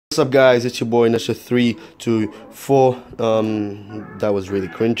What's up, guys? It's your boy Nesha 324. That was really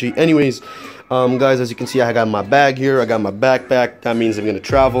cringy. Anyways, guys, as you can see, I got my bag here. I got my backpack. That means I'm gonna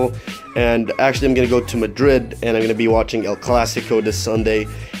travel, and actually I'm gonna go to Madrid, and I'm gonna be watching El Clasico this Sunday,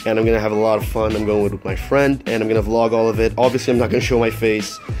 and I'm gonna have a lot of fun. I'm going with my friend, and I'm gonna vlog all of it. Obviously, I'm not gonna show my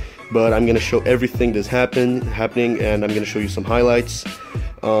face, but I'm gonna show everything that's happening, and I'm gonna show you some highlights.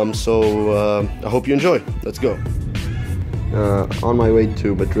 I hope you enjoy. Let's go. On my way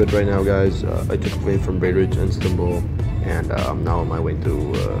to Madrid right now, guys. I took a plane from Beirut to Istanbul, and I'm now on my way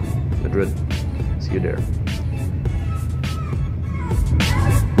to Madrid. See you there.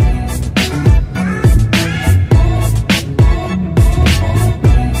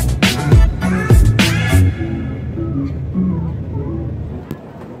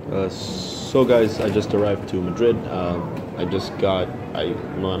 So guys, I just arrived to Madrid. I just got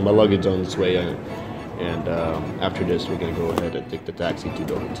my luggage on its way, and after this we're gonna go ahead and take the taxi to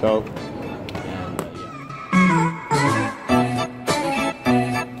the hotel.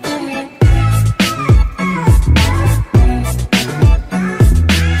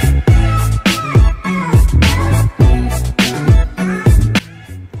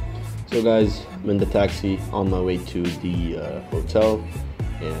 So guys, I'm in the taxi on my way to the hotel,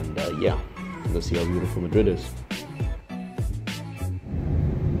 and yeah, let's see how beautiful Madrid is.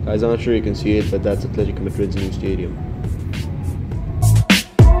 Guys, I'm not sure you can see it, but that's Atletico Madrid's new stadium.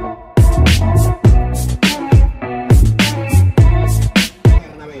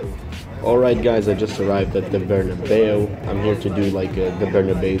 Alright guys, I just arrived at the Bernabeu. I'm here to do like the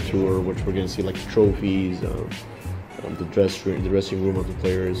Bernabeu tour, which we're going to see like trophies, the dressing room of the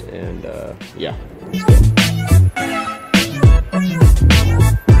players, and yeah, let's go.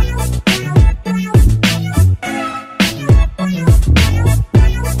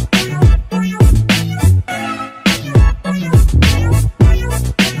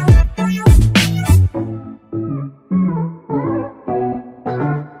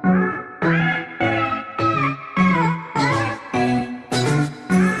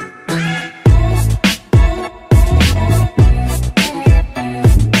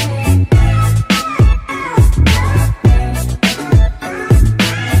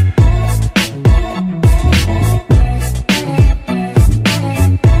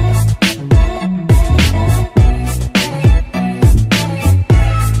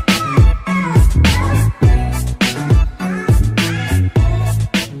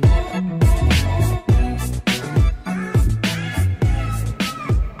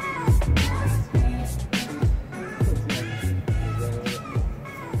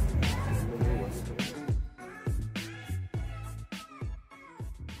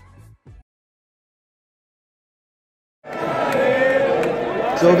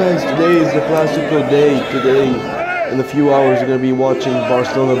 So guys, today is the Classico day. Today, in a few hours, we're going to be watching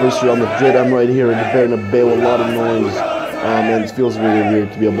Barcelona versus Real Madrid. I'm right here in the Bernabeu, a lot of noise, and it feels really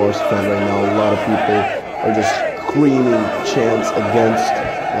weird to be a Barca fan right now. A lot of people are just screaming chants against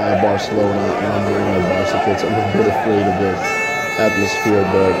Barcelona, and I'm wearing my Barca kits. I'm a bit afraid of this atmosphere,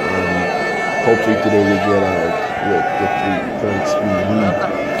 but hopefully today we get out with the 3 points we need.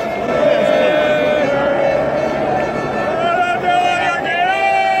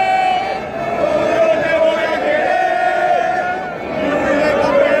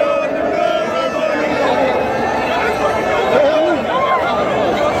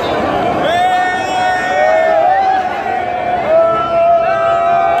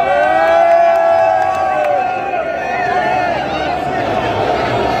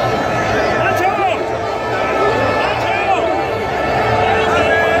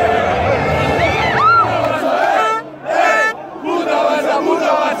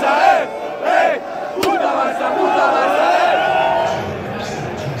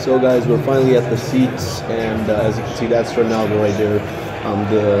 So guys, we're finally at the seats, and as you can see, that's Ronaldo right there.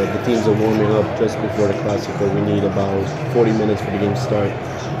 The teams are warming up just before the Classico. We need about 40 minutes for the game to start.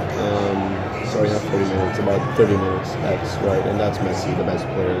 Sorry, not 40 minutes, about 30 minutes, that's right. And that's Messi, the best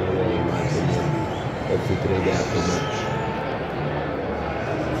player in the world, in my opinion. Hopefully today they have to match.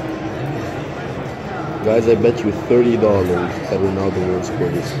 Guys, I bet you $30 that Ronaldo will score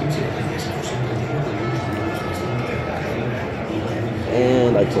this weekend.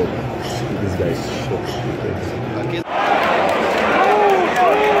 And I told him, this guy's shit.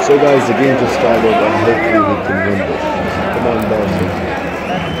 So guys, the game just started, and hopefully we can win this. Come on, Barca.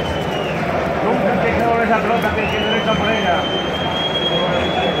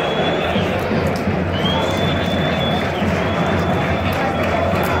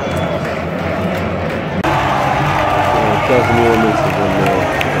 Casemiro makes it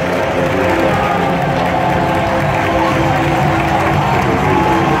 1-0.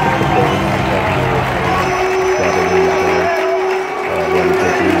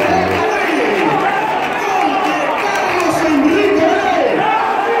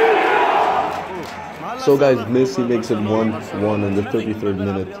 So guys, Messi makes it 1-1 in the 33rd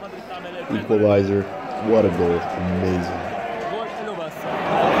minute. Equalizer. What a goal. Amazing.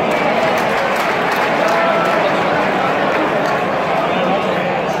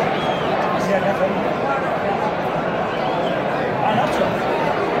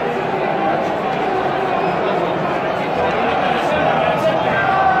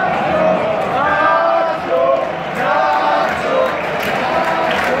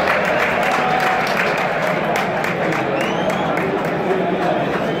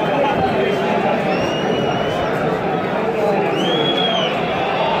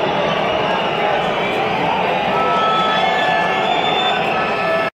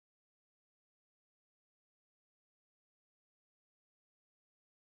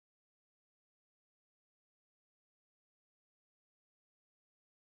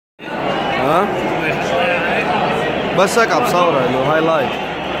 ها بس هيك عم بصورها انه هايلايت.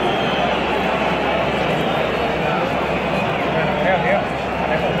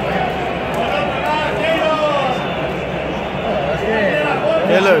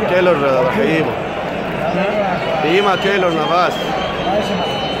 كيلور رح يجيبها كيلور نافاس.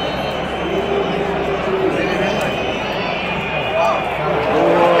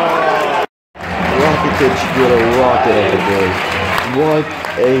 Rakitic did a rocket at the goal. What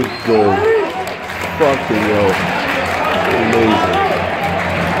a goal. Fucking hell. Amazing.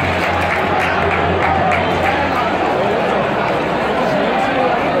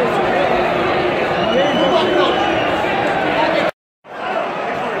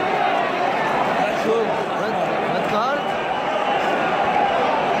 Red card?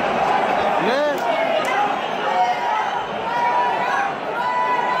 Yeah.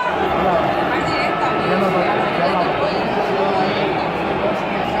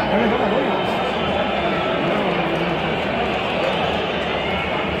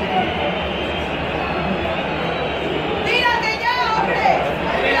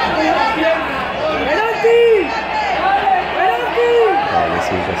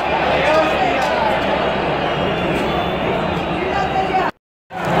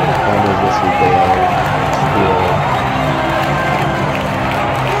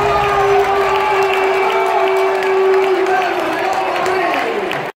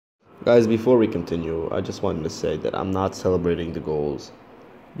 Guys, before we continue, I just wanted to say that I'm not celebrating the goals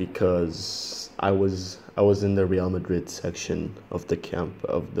because I was in the Real Madrid section of the camp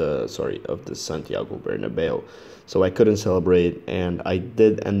of the Santiago Bernabeu, so I couldn't celebrate, and I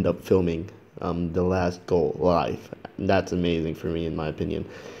did end up filming the last goal live. And that's amazing for me, in my opinion.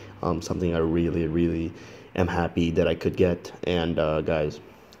 Something I really am happy that I could get. And guys,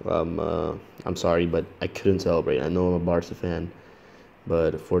 I'm sorry, but I couldn't celebrate. I know I'm a Barca fan,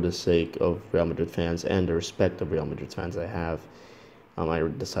 but for the sake of Real Madrid fans and the respect of Real Madrid fans I have, I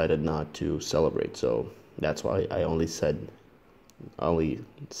decided not to celebrate. So that's why I only said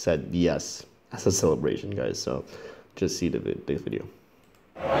yes as a celebration, guys. So just see the video.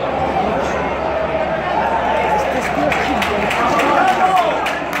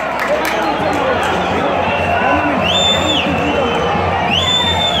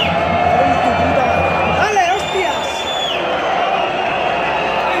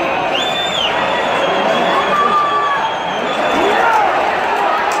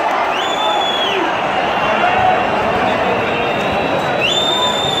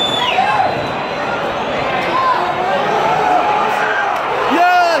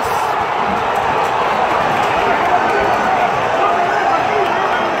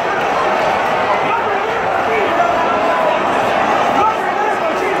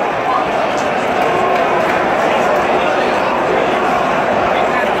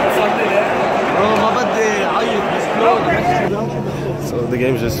 So the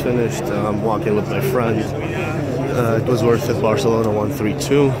game just finished. I'm walking with my friend. It was worth it. Barcelona won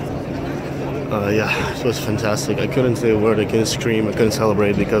 3-2. Yeah, it was fantastic. I couldn't say a word. I couldn't scream. I couldn't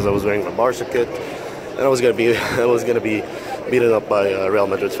celebrate because I was wearing my Barca kit, and I was gonna be beaten up by Real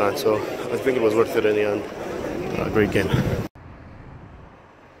Madrid fans. So I think it was worth it in the end. Great game.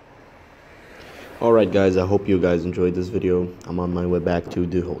 Alright guys, I hope you guys enjoyed this video. I'm on my way back to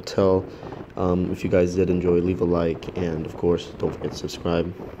the hotel. If you guys did enjoy, leave a like, and of course, don't forget to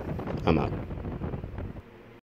subscribe. I'm out.